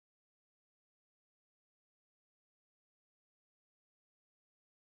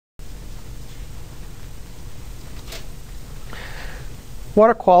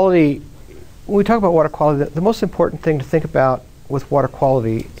Water quality, when we talk about water quality, the most important thing to think about with water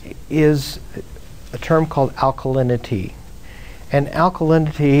quality is a term called alkalinity. And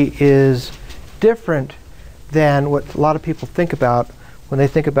alkalinity is different than what a lot of people think about when they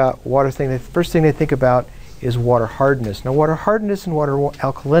think about water. The first thing they think about is water hardness. Now, water hardness and water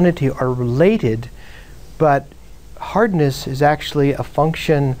alkalinity are related, but hardness is actually a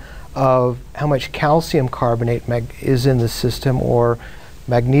function of how much calcium carbonate is in the system or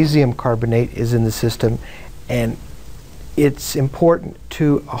magnesium carbonate is in the system, and it's important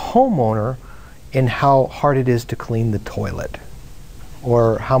to a homeowner in how hard it is to clean the toilet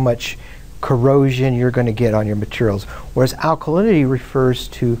or how much corrosion you're going to get on your materials, whereas alkalinity refers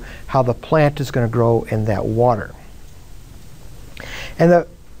to how the plant is going to grow in that water. And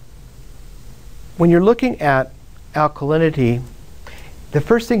when you're looking at alkalinity, the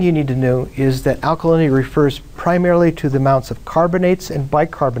first thing you need to know is that alkalinity refers primarily to the amounts of carbonates and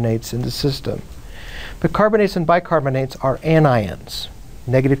bicarbonates in the system. But carbonates and bicarbonates are anions,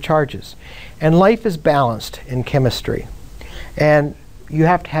 negative charges. And life is balanced in chemistry. And you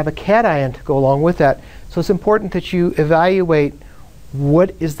have to have a cation to go along with that. So it's important that you evaluate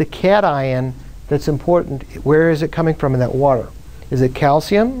what is the cation that's important. Where is it coming from in that water? Is it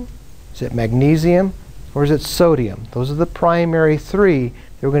calcium? Is it magnesium? Or is it sodium? Those are the primary three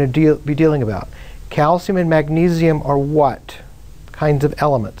that we're going to be dealing about. Calcium and magnesium are what kinds of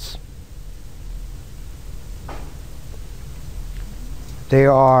elements? They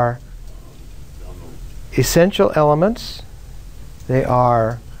are essential elements. They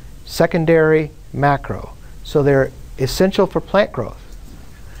are secondary macro. So they're essential for plant growth.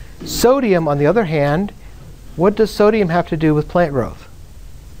 Sodium, on the other hand, what does sodium have to do with plant growth?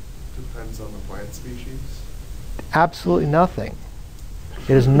 Depends on the plant species. Absolutely nothing.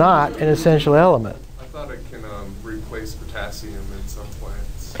 It is not an essential element. I thought it can replace potassium in some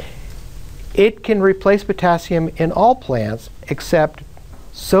plants. It can replace potassium in all plants, except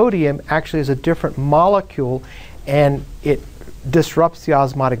sodium actually is a different molecule, and it disrupts the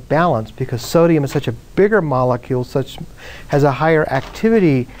osmotic balance because sodium is such a bigger molecule, has a higher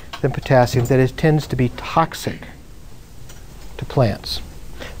activity than potassium, that it tends to be toxic to plants.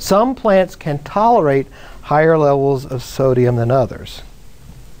 Some plants can tolerate higher levels of sodium than others.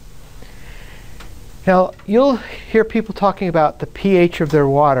 Now, you'll hear people talking about the pH of their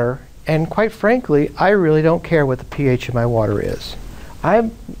water, and quite frankly, I really don't care what the pH of my water is.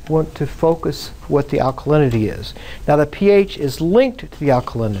 I want to focus what the alkalinity is. Now, the pH is linked to the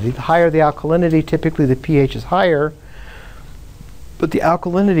alkalinity. The higher the alkalinity, typically the pH is higher, but the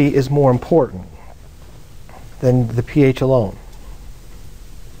alkalinity is more important than the pH alone.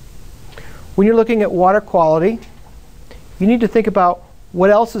 When you're looking at water quality, you need to think about what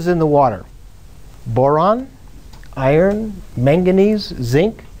else is in the water. Boron, iron, manganese,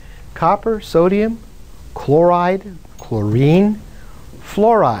 zinc, copper, sodium, chloride, chlorine,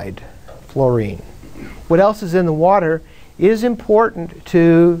 fluoride, fluorine. What else is in the water is important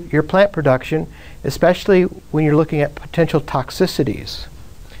to your plant production, especially when you're looking at potential toxicities.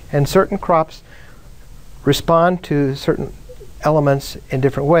 And certain crops respond to certain elements in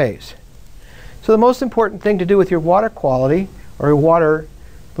different ways. So the most important thing to do with your water quality, or your water,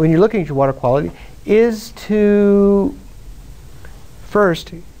 when you're looking at your water quality, is to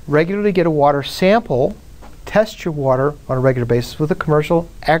first regularly get a water sample, test your water on a regular basis with a commercial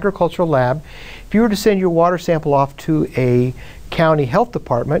agricultural lab. If you were to send your water sample off to a county health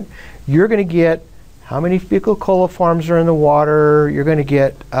department, you're going to get how many fecal coliforms are in the water, you're going to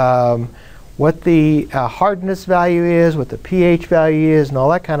get what the hardness value is, what the pH value is, and all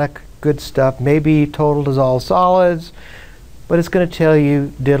that kind of good stuff, maybe total dissolved solids, but it's going to tell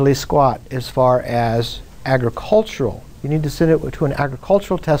you diddly squat as far as agricultural. You need to send it to an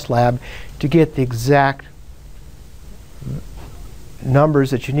agricultural test lab to get the exact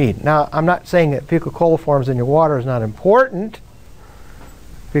numbers that you need. Now, I'm not saying that fecal coliforms in your water is not important,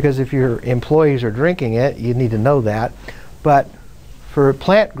 because if your employees are drinking it, you need to know that. But for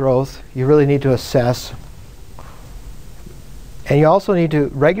plant growth, you really need to assess. And you also need to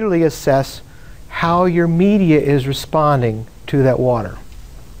regularly assess how your media is responding to that water.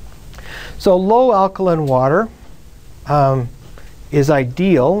 So low alkaline water is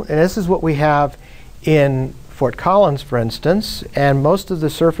ideal, and this is what we have in Fort Collins, for instance, and most of the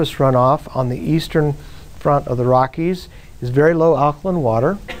surface runoff on the eastern front of the Rockies is very low alkaline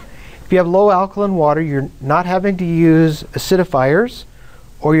water. If you have low alkaline water, you're not having to use acidifiers,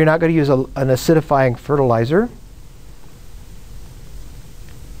 or you're not going to use an acidifying fertilizer.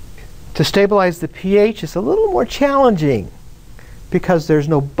 To stabilize the pH is a little more challenging because there's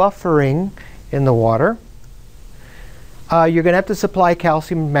no buffering in the water. You're going to have to supply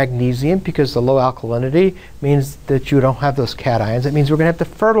calcium and magnesium because the low alkalinity means that you don't have those cations. It means we're going to have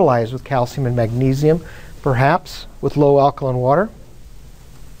to fertilize with calcium and magnesium, perhaps with low alkaline water.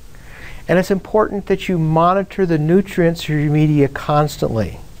 And it's important that you monitor the nutrients of your media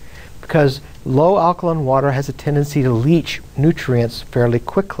constantly, because low alkaline water has a tendency to leach nutrients fairly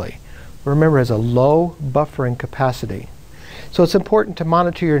quickly. Remember, it has a low buffering capacity. So it's important to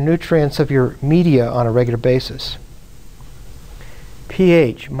monitor your nutrients of your media on a regular basis.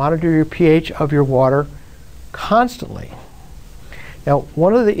 pH. Monitor your pH of your water constantly. Now,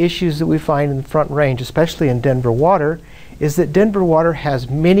 one of the issues that we find in the Front Range, especially in Denver water, is that Denver water has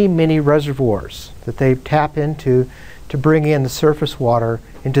many, many reservoirs that they tap into to bring in the surface water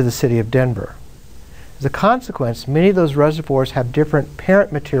into the city of Denver. As a consequence, many of those reservoirs have different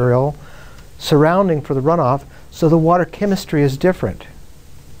parent material surrounding for the runoff, so the water chemistry is different.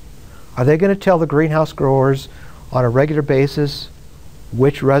 Are they going to tell the greenhouse growers on a regular basis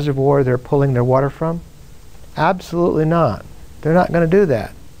which reservoir they're pulling their water from? Absolutely not. They're not going to do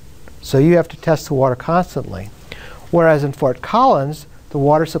that. So you have to test the water constantly. Whereas in Fort Collins, the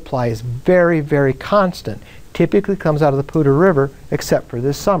water supply is very, very constant. Typically comes out of the Poudre River, except for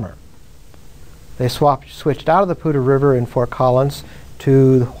this summer. They switched out of the Poudre River in Fort Collins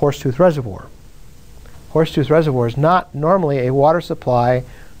to the Horsetooth Reservoir. Horsetooth Reservoir is not normally a water supply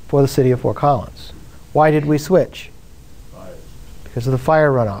for the city of Fort Collins. Why did we switch? Fires. Because of the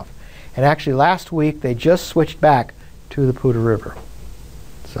fire runoff. And actually last week they just switched back to the Poudre River.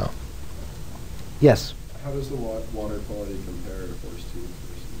 So, yes? How does the water quality compare to Horsetooth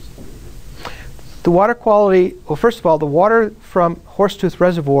versus The water quality, well, first of all, the water from Horsetooth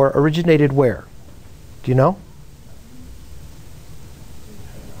Reservoir originated where? Do you know?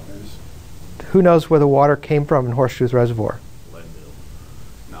 Who knows where the water came from in Horsetooth Reservoir? Leadville.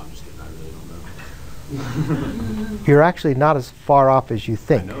 No, I'm just kidding. I really don't know. You're actually not as far off as you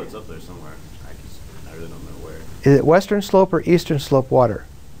think. I know it's up there somewhere. I really don't know where. Is it western slope or eastern slope water?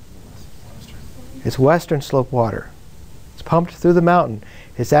 It's western slope water. It's pumped through the mountain.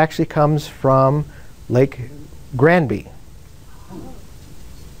 It actually comes from Lake Granby,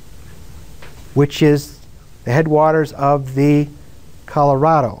 which is the headwaters of the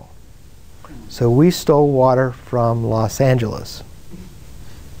Colorado. So we stole water from Los Angeles.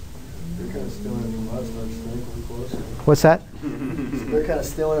 They're kind of stealing it from us, don't you think? We're closer. What's that? They're kind of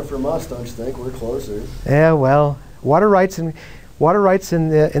stealing it from us, don't you think? We're closer. Yeah, well, water rights in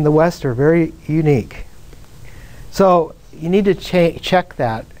the West are very unique. So you need to check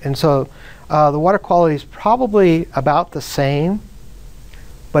that. And so the water quality is probably about the same.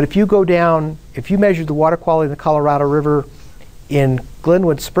 But if you go down, if you measure the water quality in the Colorado River in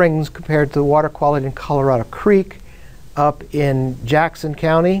Glenwood Springs compared to the water quality in Colorado Creek up in Jackson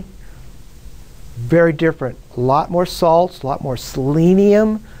County, very different. A lot more salts, a lot more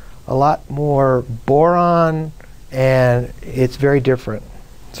selenium, a lot more boron, and it's very different.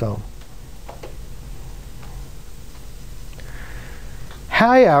 So,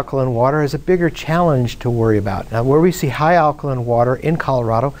 high alkaline water is a bigger challenge to worry about. Now, where we see high alkaline water in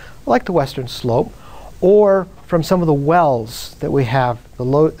Colorado, like the Western Slope, or from some of the wells that we have,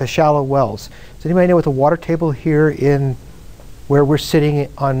 the shallow wells. Does anybody know what the water table here in where we're sitting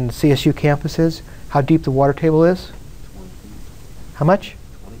on CSU campus is? How deep the water table is? 20. How much?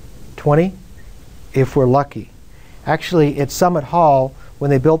 20? If we're lucky. Actually, at Summit Hall,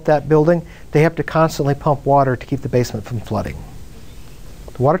 when they built that building, they have to constantly pump water to keep the basement from flooding.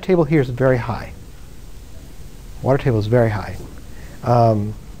 The water table here is very high. Water table is very high.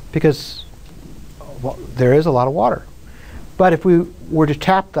 Because well, there is a lot of water. But if we were to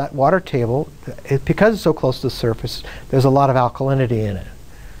tap that water table, because it's so close to the surface, there's a lot of alkalinity in it.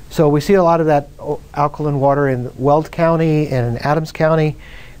 So we see a lot of that alkaline water in Weld County and in Adams County,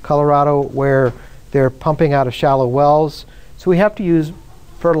 Colorado, where they're pumping out of shallow wells. So we have to use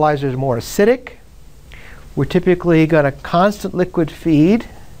fertilizers more acidic. We're typically going to constant liquid feed.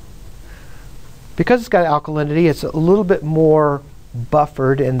 Because it's got alkalinity, it's a little bit more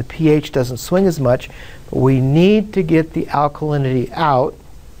buffered and the pH doesn't swing as much, but we need to get the alkalinity out.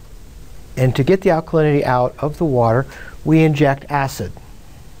 And to get the alkalinity out of the water, we inject acid.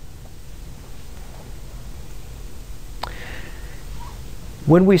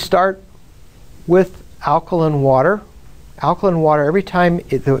 When we start with alkaline water, every time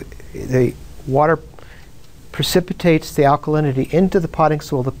the water precipitates the alkalinity into the potting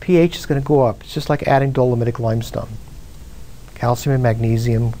soil, the pH is going to go up. It's just like adding dolomitic limestone. Calcium and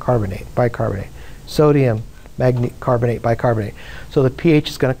magnesium carbonate, bicarbonate. Sodium, carbonate, bicarbonate. So the pH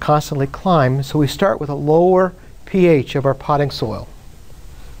is going to constantly climb. So we start with a lower pH of our potting soil.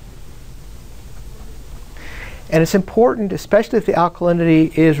 And it's important, especially if the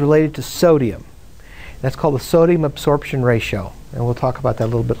alkalinity is related to sodium. That's called the sodium absorption ratio. And we'll talk about that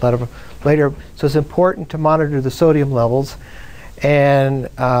a little bit later. So it's important to monitor the sodium levels. And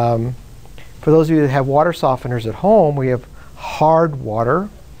for those of you that have water softeners at home, we have hard water.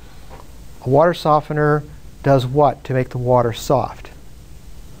 A water softener does what to make the water soft?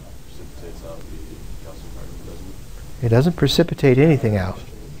 Precipitates out the calcium carbonate, doesn't it? It doesn't precipitate anything out.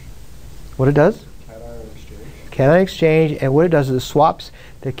 What it does? Cation exchange. Cation exchange, and what it does is it swaps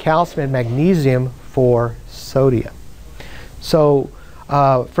the calcium and magnesium for sodium. So,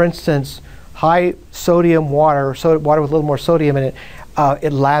 for instance, high sodium water, water with a little more sodium in it,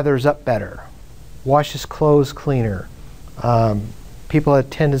 it lathers up better, washes clothes cleaner. People have a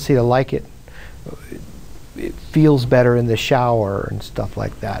tendency to like it. It feels better in the shower and stuff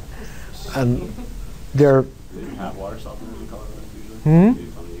like that. They're Do they even have water softeners in Colorado usually?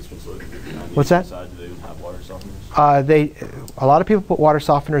 Hmm? On the eastern slope? What's that? Do they even have water softeners? A lot of people put water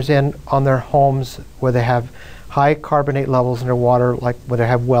softeners in on their homes where they have high carbonate levels in their water, like where they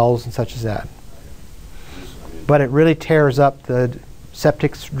have wells and such as that. But it really tears up the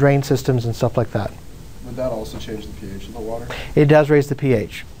septic drain systems and stuff like that. Would that also change the pH of the water? It does raise the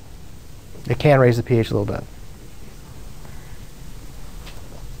pH. It can raise the pH a little bit.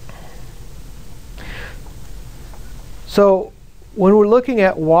 So when we're looking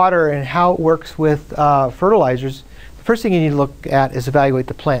at water and how it works with fertilizers, the first thing you need to look at is evaluate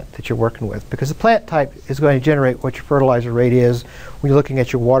the plant that you're working with, because the plant type is going to generate what your fertilizer rate is when you're looking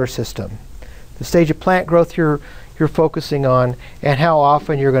at your water system. The stage of plant growth you're focusing on, and how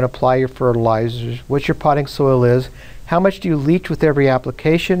often you're going to apply your fertilizers, what your potting soil is, how much do you leach with every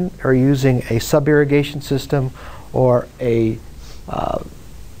application, or using a sub-irrigation system or a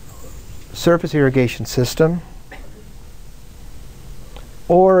surface irrigation system.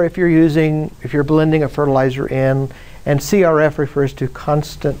 Or if you're blending a fertilizer in, and CRF refers to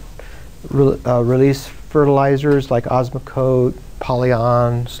constant release fertilizers like Osmocote,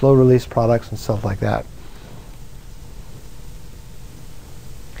 Polyon, slow release products, and stuff like that.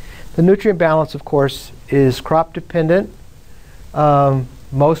 The nutrient balance, of course, is crop dependent.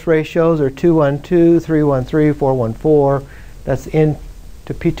 Most ratios are 2:1:2, 3:1:3, 4:1:4. That's N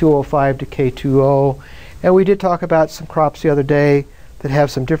to P2O5 to K2O. And we did talk about some crops the other day that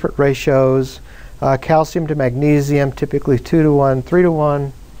have some different ratios. Calcium to magnesium, typically 2:1,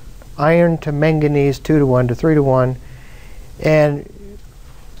 3:1. Iron to manganese, 2:1 to 3:1. And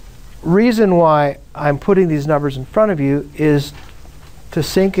reason why I'm putting these numbers in front of you is to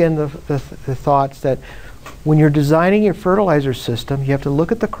sink in the thoughts that when you're designing your fertilizer system, you have to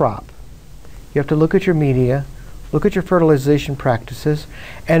look at the crop. You have to look at your media, look at your fertilization practices,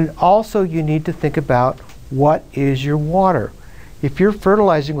 and also you need to think about what is your water. If you're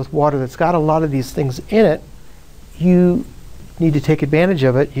fertilizing with water that's got a lot of these things in it, you need to take advantage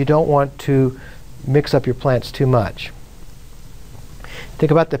of it. You don't want to mix up your plants too much.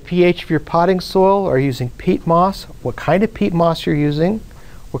 Think about the pH of your potting soil. Are you using peat moss? What kind of peat moss you're using?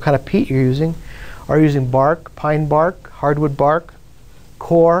 What kind of peat you're using? Are you using bark, pine bark, hardwood bark,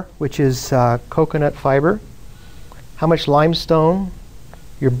 core, which is coconut fiber? How much limestone?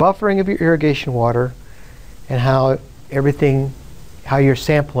 Your buffering of your irrigation water, and how you're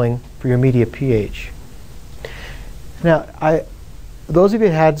sampling for your media pH. Now, those of you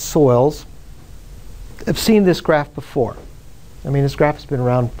that had soils have seen this graph before. I mean, this graph has been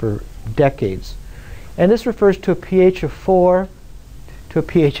around for decades. And this refers to a pH of 4 to a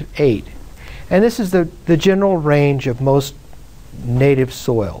pH of 8. And this is the general range of most native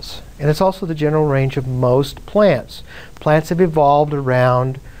soils. And it's also the general range of most plants. Plants have evolved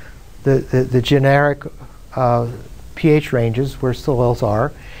around the generic pH ranges where soils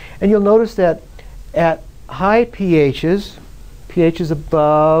are. And you'll notice that at high pHs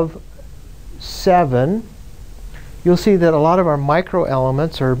above 7, you'll see that a lot of our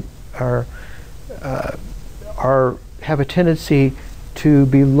microelements have a tendency to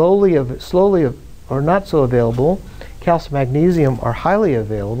be slowly or not so available. Calcium, magnesium are highly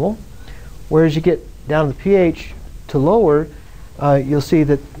available. Whereas you get down to the pH to lower, you'll see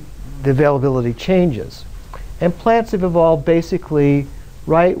that the availability changes. And plants have evolved basically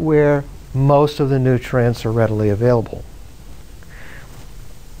right where most of the nutrients are readily available.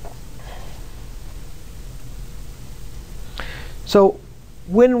 So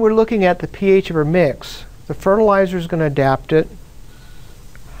when we're looking at the pH of our mix, the fertilizer is going to adapt it,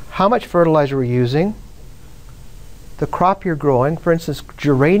 how much fertilizer we're using, the crop you're growing. For instance,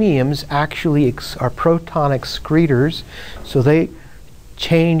 geraniums actually are proton excretors, so they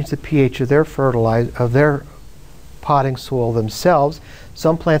change the pH of their potting soil themselves.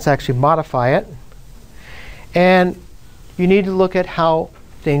 Some plants actually modify it. And you need to look at how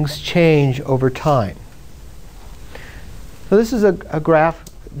things change over time. So this is a graph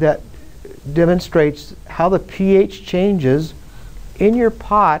that demonstrates how the pH changes in your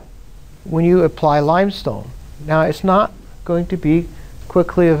pot when you apply limestone. Now, it's not going to be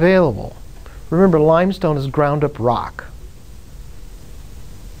quickly available. Remember, limestone is ground up rock.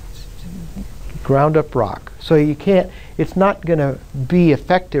 Ground up rock. So you can't, it's not going to be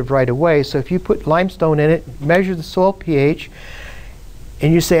effective right away. So if you put limestone in it, measure the soil pH,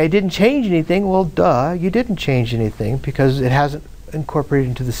 and you say, I didn't change anything, well, duh, you didn't change anything because it hasn't incorporated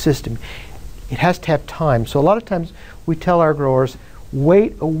into the system. It has to have time. So a lot of times we tell our growers,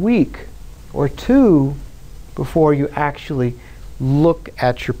 wait a week or two before you actually look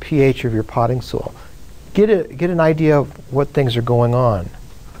at your pH of your potting soil. Get an idea of what things are going on.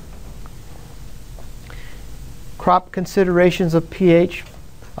 Crop considerations of pH,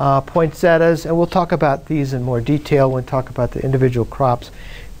 poinsettias, and we'll talk about these in more detail when we talk about the individual crops.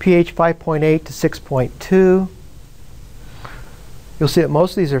 pH 5.8 to 6.2. You'll see that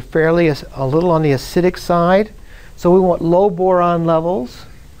most of these are fairly a little on the acidic side. So we want low boron levels,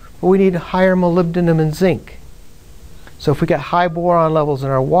 but we need higher molybdenum and zinc. So if we got high boron levels in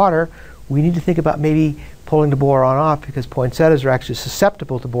our water, we need to think about maybe pulling the boron off because poinsettias are actually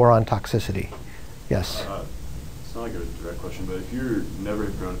susceptible to boron toxicity. Yes? It's not like a direct question, but if you're never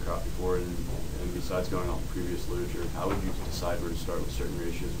have grown a crop before and besides going off previous literature, how would you decide where to start with certain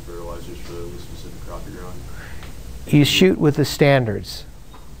ratios of fertilizers for the specific crop you're growing? You shoot with the standards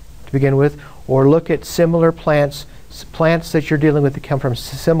to begin with, or look at similar plants that you're dealing with that come from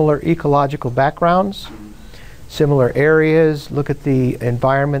similar ecological backgrounds, similar areas. Look at the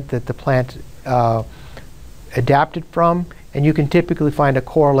environment that the plant adapted from, and you can typically find a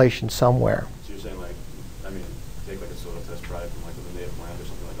correlation somewhere. So you're saying, like, I mean, take like a soil test, try it from like a native plant or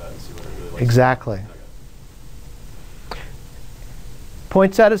something like that and see what it really likes. Exactly. Okay.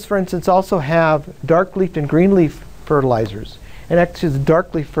 Poinsettias, for instance, also have dark leaf and green leaf fertilizers. And actually the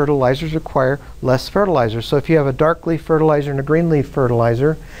dark leaf fertilizers require less fertilizer. So if you have a dark leaf fertilizer and a green leaf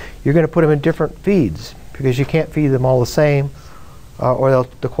fertilizer, you're going to put them in different feeds because you can't feed them all the same or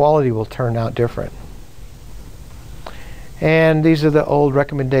the quality will turn out different. And these are the old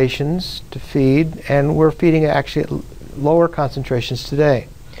recommendations to feed, and we're feeding actually at lower concentrations today.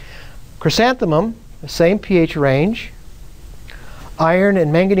 Chrysanthemum, the same pH range. Iron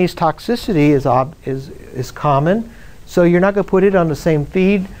and manganese toxicity is common, so you're not going to put it on the same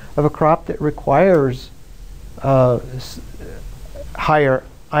feed of a crop that requires higher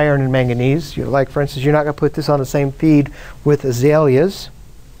iron and manganese. Like, for instance, you're not going to put this on the same feed with azaleas.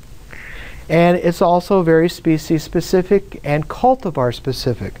 And it's also very species specific and cultivar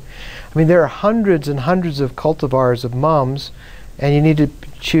specific. I mean, there are hundreds and hundreds of cultivars of mums, and you need to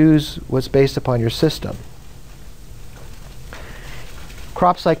choose what's based upon your system.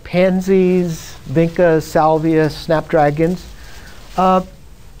 Crops like pansies, vincas, salvia, snapdragons,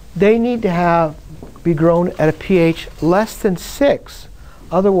 they need to be grown at a pH less than 6.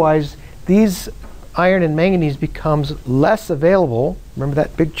 Otherwise, these iron and manganese becomes less available. Remember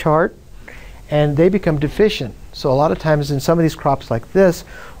that big chart? And they become deficient. So a lot of times in some of these crops like this,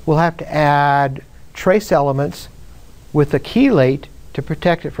 we'll have to add trace elements with a chelate to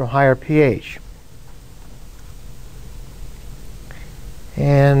protect it from higher pH.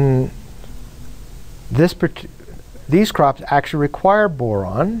 And these crops actually require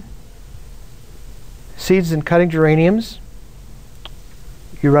boron. Seeds and cutting geraniums,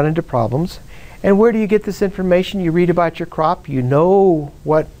 you run into problems. And where do you get this information? You read about your crop, you know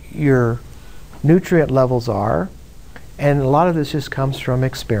what your nutrient levels are, and a lot of this just comes from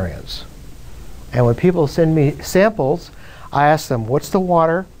experience. And when people send me samples, I ask them, what's the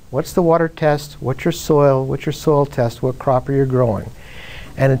water? What's the water test? What's your soil? What's your soil test? What crop are you growing?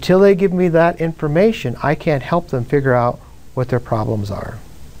 And until they give me that information, I can't help them figure out what their problems are.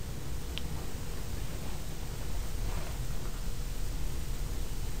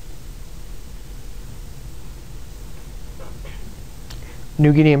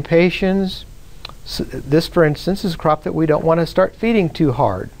 New Guinea impatiens. So this, for instance, is a crop that we don't want to start feeding too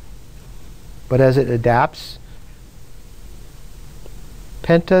hard. But as it adapts,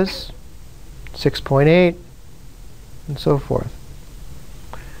 pentas, 6.8, and so forth.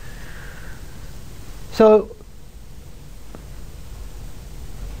 So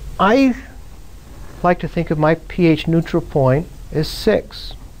I like to think of my pH neutral point as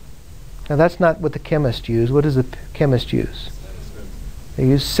 6. Now that's not what the chemists use. What does the chemist use? They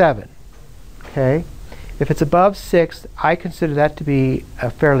use 7. Okay? If it's above 6, I consider that to be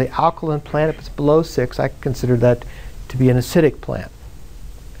a fairly alkaline plant. If it's below 6, I consider that to be an acidic plant.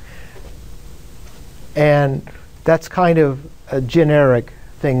 And that's kind of a generic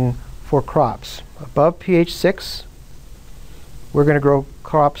thing for crops. Above pH 6, we're going to grow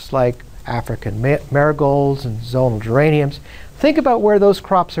crops like African marigolds and zonal geraniums. Think about where those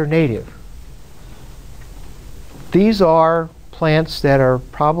crops are native. These are plants that are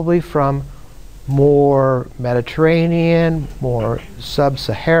probably from more Mediterranean, more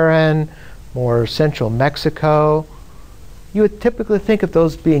sub-Saharan, more central Mexico. You would typically think of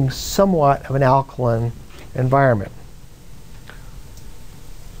those being somewhat of an alkaline environment.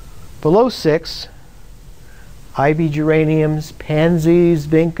 Below 6, ivy geraniums, pansies,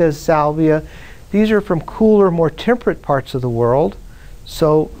 vincas, salvia. These are from cooler, more temperate parts of the world,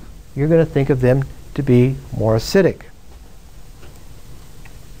 so you're going to think of them to be more acidic.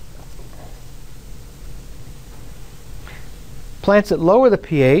 Plants that lower the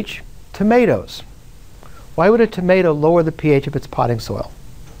pH, tomatoes. Why would a tomato lower the pH of its potting soil?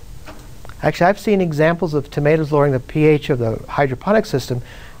 Actually, I've seen examples of tomatoes lowering the pH of the hydroponic system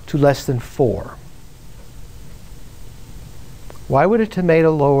to less than 4. Why would a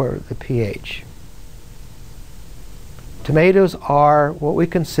tomato lower the pH? Tomatoes are what we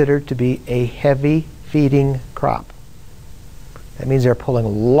consider to be a heavy feeding crop. That means they're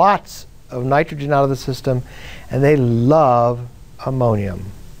pulling lots of nitrogen out of the system, and they love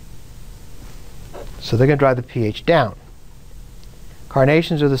ammonium. So they're going to drive the pH down.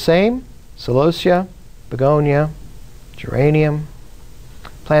 Carnations are the same. Celosia, begonia, geranium.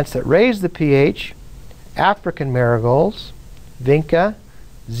 Plants that raise the pH, African marigolds, vinca,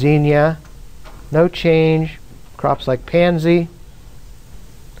 zinnia, no change, crops like pansy.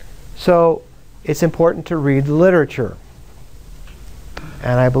 So it's important to read the literature.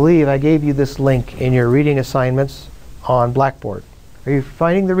 And I believe I gave you this link in your reading assignments on Blackboard. Are you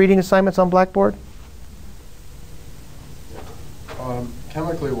finding the reading assignments on Blackboard?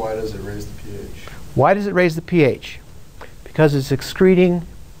 Chemically, why does it raise the pH? Why does it raise the pH? Because it's excreting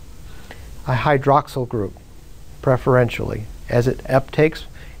a hydroxyl group, preferentially. As it uptakes,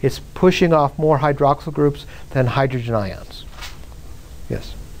 it's pushing off more hydroxyl groups than hydrogen ions.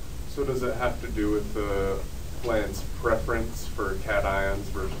 Yes? So does it have to do with the plant's preference for cations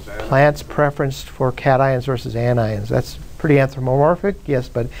versus anions? Plants' preference for cations versus anions. That's pretty anthropomorphic, yes,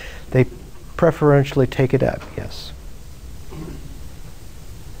 but they preferentially take it up, yes.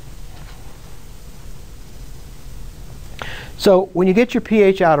 So when you get your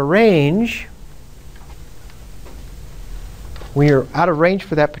pH out of range, when you're out of range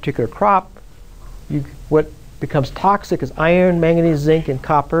for that particular crop, what becomes toxic is iron, manganese, zinc, and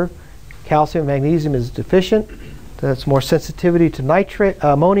copper. Calcium, magnesium is deficient. That's more sensitivity to nitrate,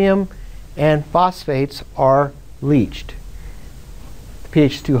 ammonium, and phosphates are leached. The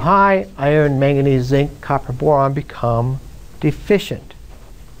pH is too high, iron, manganese, zinc, copper, boron become deficient.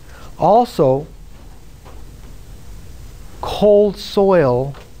 Also, cold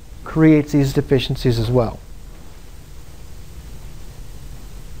soil creates these deficiencies as well.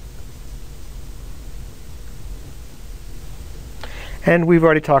 And we've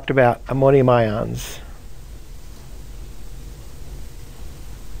already talked about ammonium ions.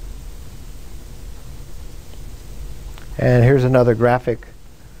 And here's another graphic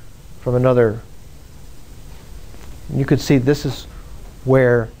from another. You can see this is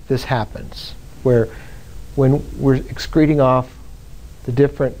where this happens, where when we're excreting off the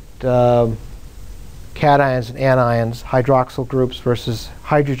different cations and anions, hydroxyl groups versus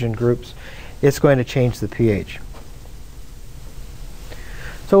hydrogen groups, it's going to change the pH.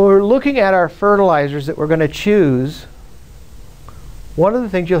 So we're looking at our fertilizers that we're going to choose. One of the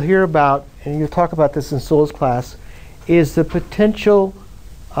things you'll hear about, and you'll talk about this in Sewell's class, is the potential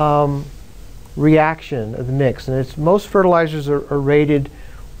reaction of the mix. And it's, most fertilizers are rated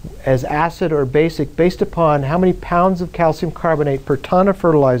as acid or basic based upon how many pounds of calcium carbonate per ton of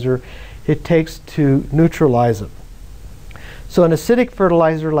fertilizer it takes to neutralize it. So an acidic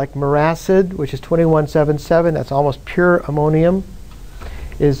fertilizer like Meracid, which is 2177, that's almost pure ammonium,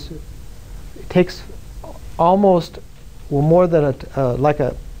 it takes almost, well, more than like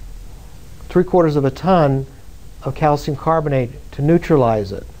a 3/4 of a ton of calcium carbonate to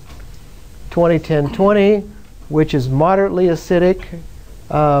neutralize it. 20-10-20, which is moderately acidic,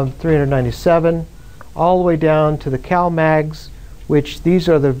 397, all the way down to the CalMags, which these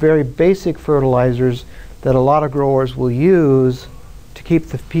are the very basic fertilizers that a lot of growers will use to keep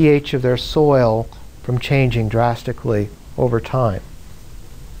the pH of their soil from changing drastically over time.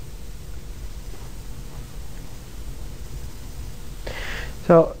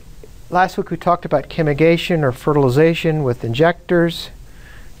 So last week we talked about chemigation or fertilization with injectors.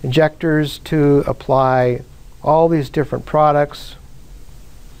 Injectors to apply all these different products.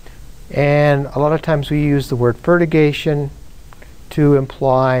 And a lot of times we use the word fertigation to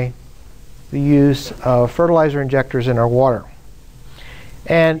imply the use of fertilizer injectors in our water.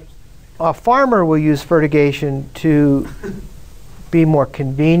 And a farmer will use fertigation to be more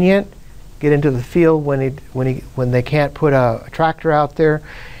convenient, get into the field when they can't put a tractor out there,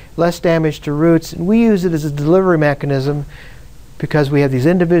 less damage to roots. And we use it as a delivery mechanism because we have these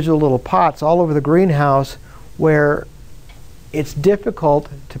individual little pots all over the greenhouse where it's difficult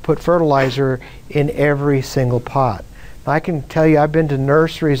to put fertilizer in every single pot. Now, I can tell you, I've been to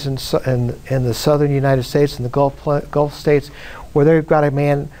nurseries in the southern United States and the Gulf states where they've got a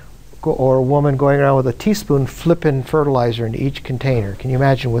man or a woman going around with a teaspoon flipping fertilizer into each container. Can you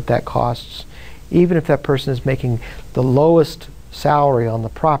imagine what that costs? Even if that person is making the lowest salary on the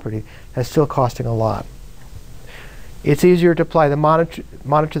property, that's still costing a lot. It's easier to apply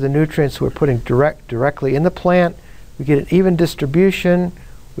monitor the nutrients we're putting directly in the plant. We get an even distribution.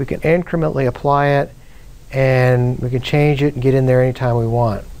 We can incrementally apply it, and we can change it and get in there anytime we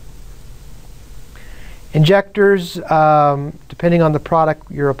want. Injectors, depending on the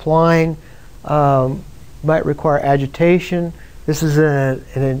product you're applying, might require agitation. This is a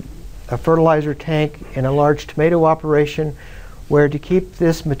fertilizer tank in a large tomato operation where to keep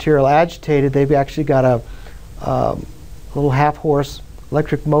this material agitated, they've actually got a little half-horse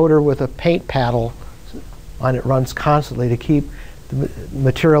electric motor with a paint paddle on it, runs constantly to keep the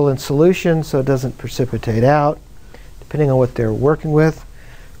material in solution so it doesn't precipitate out, depending on what they're working with.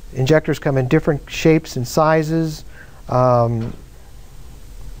 Injectors come in different shapes and sizes,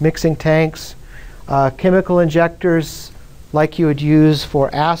 mixing tanks. Chemical injectors, like you would use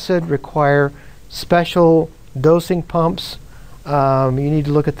for acid, require special dosing pumps. You need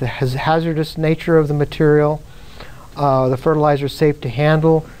to look at the hazardous nature of the material. The fertilizer is safe to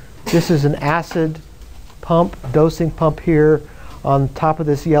handle. This is an acid pump, dosing pump here on top of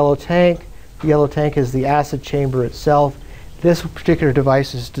this yellow tank. The yellow tank is the acid chamber itself. This particular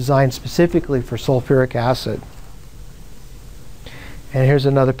device is designed specifically for sulfuric acid. And here's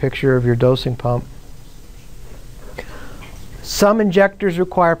another picture of your dosing pump. Some injectors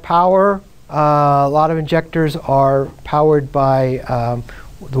require power. A lot of injectors are powered by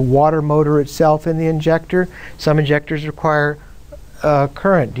the water motor itself in the injector. Some injectors require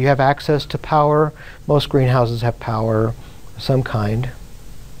current. Do you have access to power? Most greenhouses have power of some kind.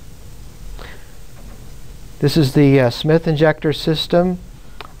 This is the Smith injector system.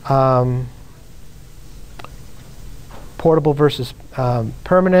 Portable versus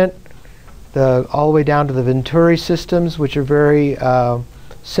permanent. All the way down to the Venturi systems, which are very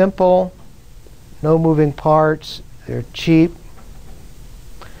simple, no moving parts, they're cheap.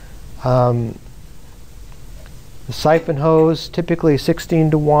 The siphon hose, typically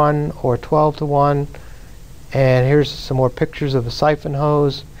 16:1 or 12:1. And here's some more pictures of a siphon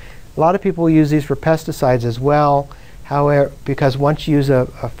hose. A lot of people use these for pesticides as well. However, because once you use a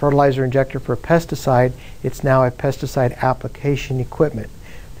fertilizer injector for a pesticide, it's now a pesticide application equipment.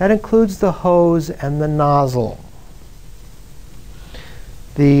 That includes the hose and the nozzle.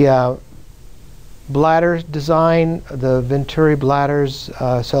 The bladder design, the Venturi bladders,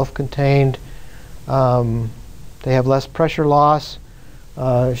 self-contained. They have less pressure loss.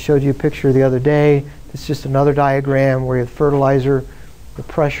 Showed you a picture the other day. It's just another diagram where you have fertilizer, the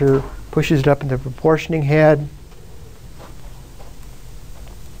pressure pushes it up in the proportioning head.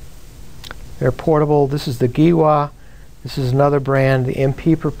 They're portable. This is the Giwa. This is another brand, the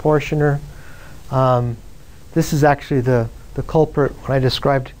MP proportioner. This is actually the culprit when I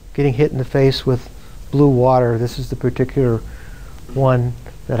described getting hit in the face with blue water. This is the particular one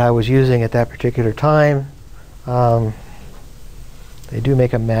that I was using at that particular time. They do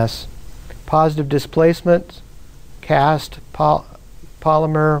make a mess. Positive displacement, cast,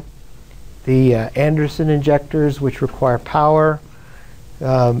 polymer, the Anderson injectors, which require power.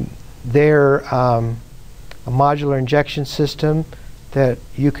 They're a modular injection system that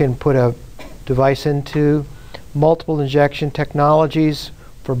you can put a device into. Multiple injection technologies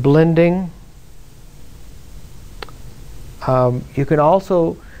for blending. You can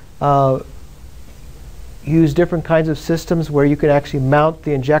also use different kinds of systems where you can actually mount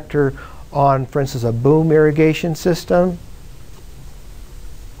the injector on, for instance, a boom irrigation system.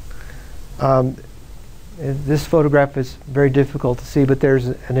 This photograph is very difficult to see, but there's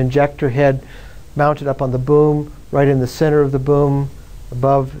an injector head mounted up on the boom, right in the center of the boom,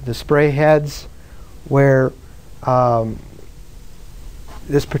 above the spray heads, where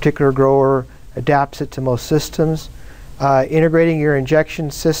this particular grower adapts it to most systems. Integrating your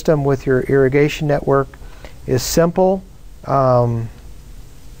injection system with your irrigation network is simple. You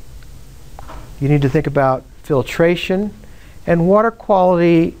need to think about filtration, and water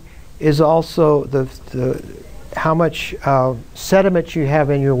quality is also how much sediment you have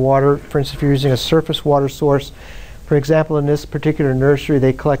in your water. For instance, if you're using a surface water source, for example, in this particular nursery,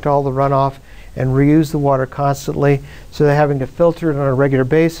 they collect all the runoff and reuse the water constantly, so they're having to filter it on a regular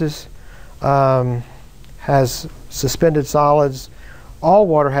basis. Has suspended solids. All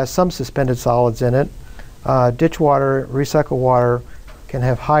water has some suspended solids in it. Ditch water, recycled water can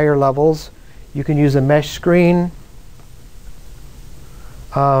have higher levels. You can use a mesh screen.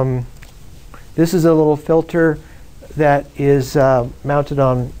 This is a little filter that is mounted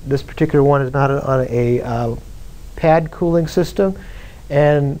on, this particular one is mounted on a pad cooling system,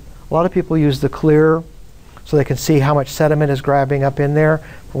 and a lot of people use the clear so they can see how much sediment is grabbing up in there.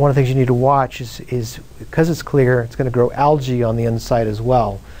 But one of the things you need to watch is because it's clear, it's going to grow algae on the inside as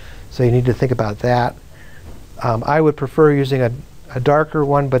well. So you need to think about that. I would prefer using a darker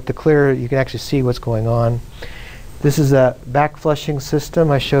one, but the clear, you can actually see what's going on. This is a back flushing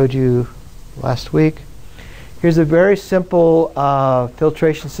system I showed you last week. Here's a very simple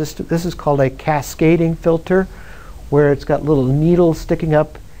filtration system. This is called a cascading filter, where it's got little needles sticking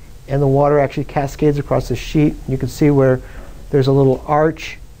up and the water actually cascades across the sheet. You can see where there's a little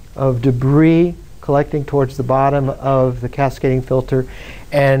arch of debris collecting towards the bottom of the cascading filter.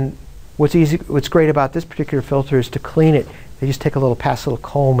 And what's great about this particular filter is to clean it. They just take a little little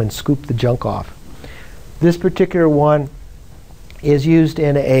comb and scoop the junk off. This particular one is used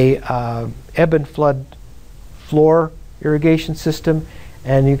in a ebb and flood floor irrigation system,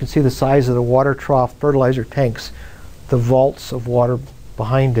 and you can see the size of the water trough fertilizer tanks, the vaults of water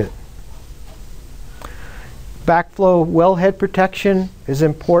behind it. Backflow wellhead protection is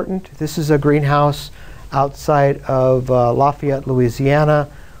important. This is a greenhouse outside of Lafayette, Louisiana,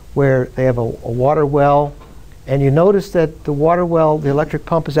 where they have a water well. And you notice that the water well, the electric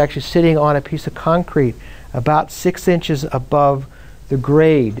pump, is actually sitting on a piece of concrete about 6 inches above the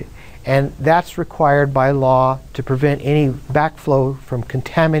grade. And that's required by law to prevent any backflow from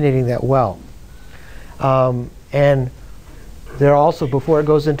contaminating that well. And there also, before it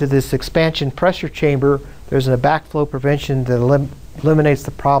goes into this expansion pressure chamber, there's a backflow prevention that eliminates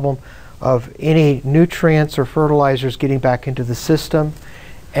the problem of any nutrients or fertilizers getting back into the system.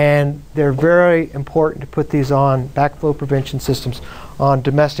 And they're very important to put these on, backflow prevention systems, on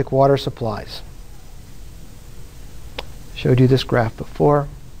domestic water supplies. Showed you this graph before.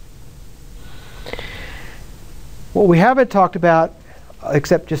 What we haven't talked about,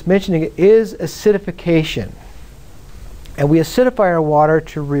 except just mentioning it, is acidification. And we acidify our water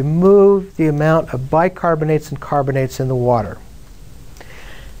to remove the amount of bicarbonates and carbonates in the water.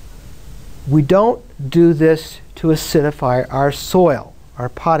 We don't do this to acidify our soil, our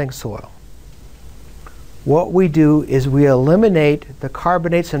potting soil. What we do is we eliminate the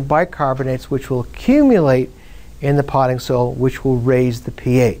carbonates and bicarbonates which will accumulate in the potting soil, which will raise the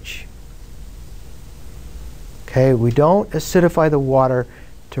pH. Okay, we don't acidify the water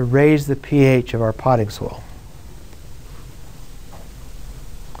to raise the pH of our potting soil.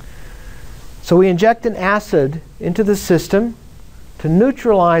 So we inject an acid into the system to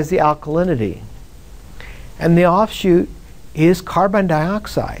neutralize the alkalinity. And the offshoot is carbon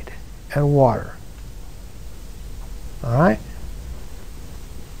dioxide and water. All right?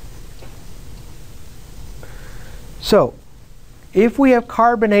 So, if we have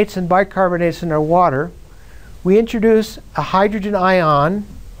carbonates and bicarbonates in our water, we introduce a hydrogen ion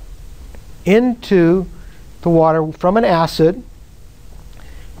into the water from an acid,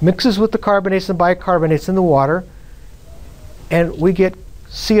 mixes with the carbonates and bicarbonates in the water, and we get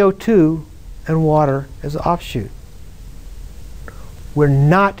CO2 and water as an offshoot. We're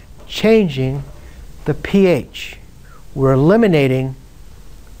not changing the pH. We're eliminating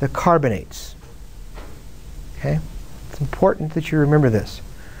the carbonates. Okay? It's important that you remember this.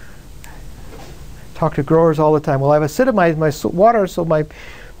 Talk to growers all the time. Well, I've acidized my water, so my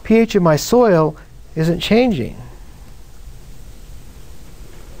pH of my soil isn't changing.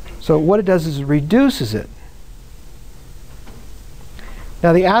 So what it does is it reduces it.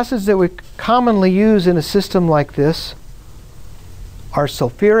 Now, the acids that we commonly use in a system like this are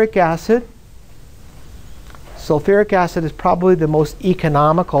sulfuric acid. Sulfuric acid is probably the most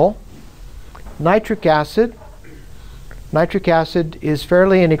economical. Nitric acid. Nitric acid is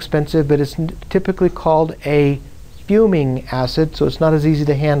fairly inexpensive, but it's typically called a fuming acid, so it's not as easy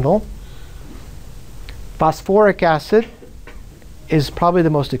to handle. Phosphoric acid is probably the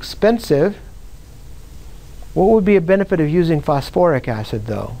most expensive. What would be a benefit of using phosphoric acid,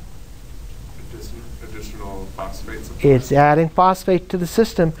 though? Additional phosphate supply. It's adding phosphate to the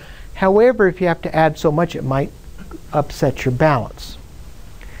system. However, if you have to add so much, it might upset your balance.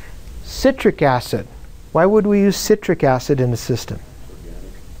 Citric acid. Why would we use citric acid in the system?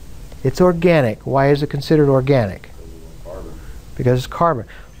 It's organic. Why is it considered organic? Carbon. Because it's carbon.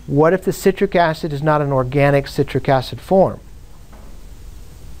 What if the citric acid is not an organic citric acid form?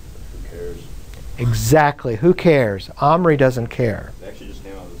 Who cares? Exactly. Who cares? Omri doesn't care. They actually just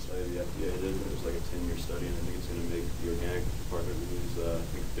came out with a study the FDA did. It was like a 10-year study, and I think it's going to make the organic department lose, I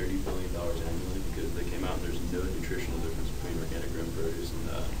think, $30 billion annually because they came out and there's no nutritional difference between organic grown produce and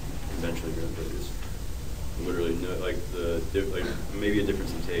conventionally grown produce. Literally, no, like maybe a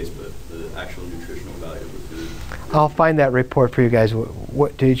difference in taste, but the actual nutritional value of the food. I'll find that report for you guys.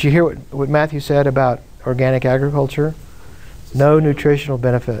 What did you hear what Matthew said about organic agriculture? No nutritional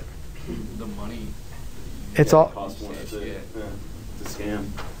benefit. The money. It's all. Cost one to it's a scam.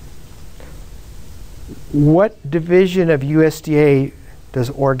 What division of USDA does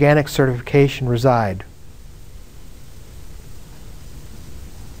organic certification reside?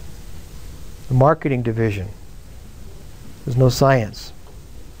 The marketing division. There's no science.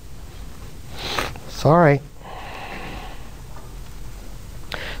 Sorry.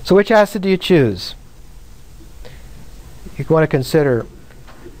 So which acid do you choose? You want to consider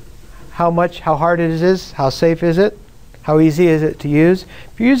how hard it is, how safe is it, how easy is it to use.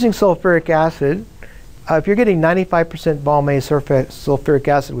 If you're using sulfuric acid, if you're getting 95% Balmain sulfuric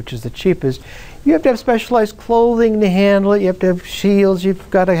acid, which is the cheapest, you have to have specialized clothing to handle it. You have to have shields. You've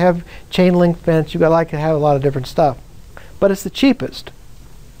got to have chain link fence. You've got to have a lot of different stuff. But it's the cheapest.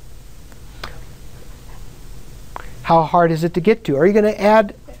 How hard is it to get to? Are you going to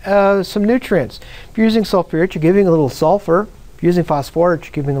add some nutrients? If you're using sulfuric, you're giving a little sulfur. If you're using phosphorate,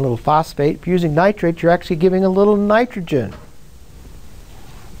 you're giving a little phosphate. If you're using nitrate, you're actually giving a little nitrogen.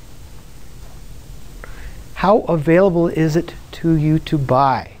 How available is it to you to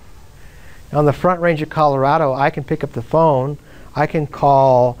buy? On the Front Range of Colorado, I can pick up the phone. I can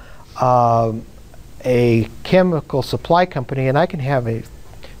call a chemical supply company, and I can have a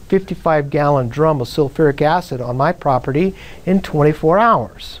 55-gallon drum of sulfuric acid on my property in 24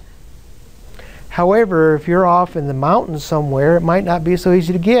 hours. However, if you're off in the mountains somewhere, it might not be so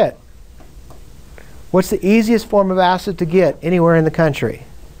easy to get. What's the easiest form of acid to get anywhere in the country?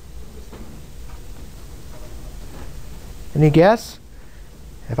 Any guess?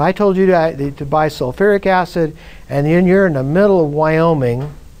 If I told you to buy sulfuric acid and then you're in the middle of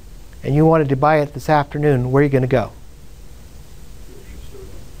Wyoming and you wanted to buy it this afternoon, where are you going to go?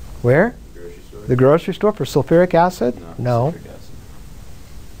 Where? Grocery store. The grocery store for sulfuric acid? No. Sulfuric acid.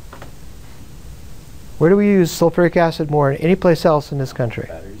 Where do we use sulfuric acid more than any place else in this country?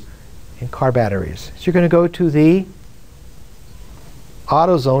 Batteries. In car batteries. So you're going to go to the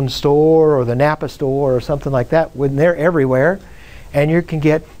AutoZone store or the Napa store or something like that, when they're everywhere, and you can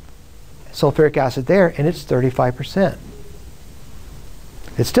get sulfuric acid there, and it's 35%.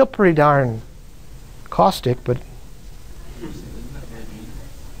 It's still pretty darn caustic, but Isn't that really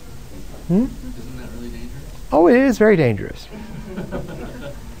dangerous? hmm? Isn't that really dangerous? Oh, it is very dangerous.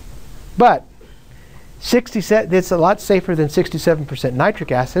 But it's a lot safer than 67%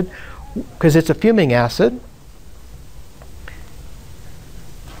 nitric acid because it's a fuming acid.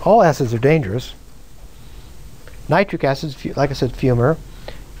 All acids are dangerous. Nitric acid is, like I said, fumer.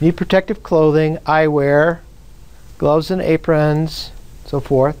 You need protective clothing, eyewear, gloves and aprons, so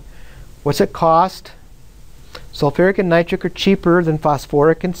forth. What's it cost? Sulfuric and nitric are cheaper than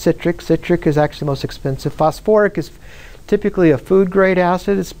phosphoric and citric. Citric is actually most expensive. Phosphoric is typically a food-grade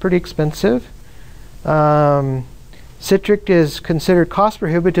acid. It's pretty expensive. Citric is considered cost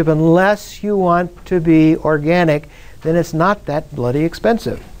prohibitive unless you want to be organic. Then it's not that bloody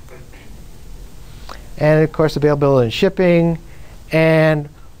expensive. And of course, availability and shipping, and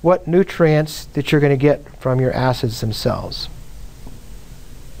what nutrients that you're going to get from your acids themselves.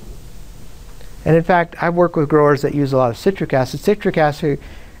 And in fact, I've worked with growers that use a lot of citric acid. Citric acid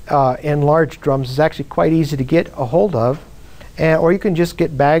in large drums is actually quite easy to get a hold of, or you can just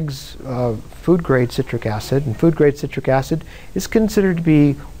get bags of food-grade citric acid. And food-grade citric acid is considered to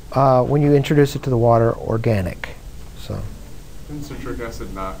be, when you introduce it to the water, organic. So. Isn't citric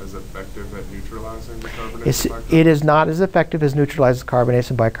acid not as effective at neutralizing the carbonates? It is not as effective as neutralizes carbonates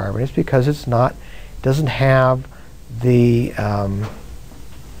and bicarbonates because it's not, doesn't have the,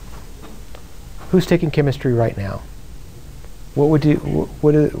 who's taking chemistry right now? What would you,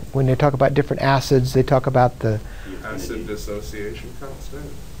 when they talk about different acids, they talk about the acid dissociation constant?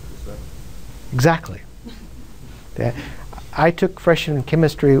 Is that exactly. I took freshman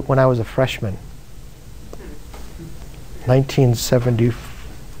chemistry when I was a freshman.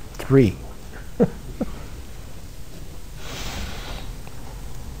 1973.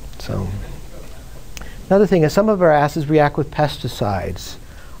 So, another thing is some of our acids react with pesticides.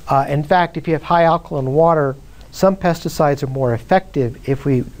 In fact, if you have high alkaline water Some pesticides are more effective if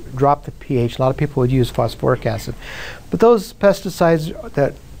we drop the pH. A lot of people would use phosphoric acid. But those pesticides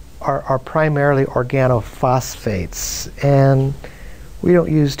that are primarily organophosphates, and we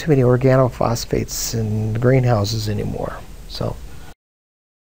don't use too many organophosphates in greenhouses anymore. So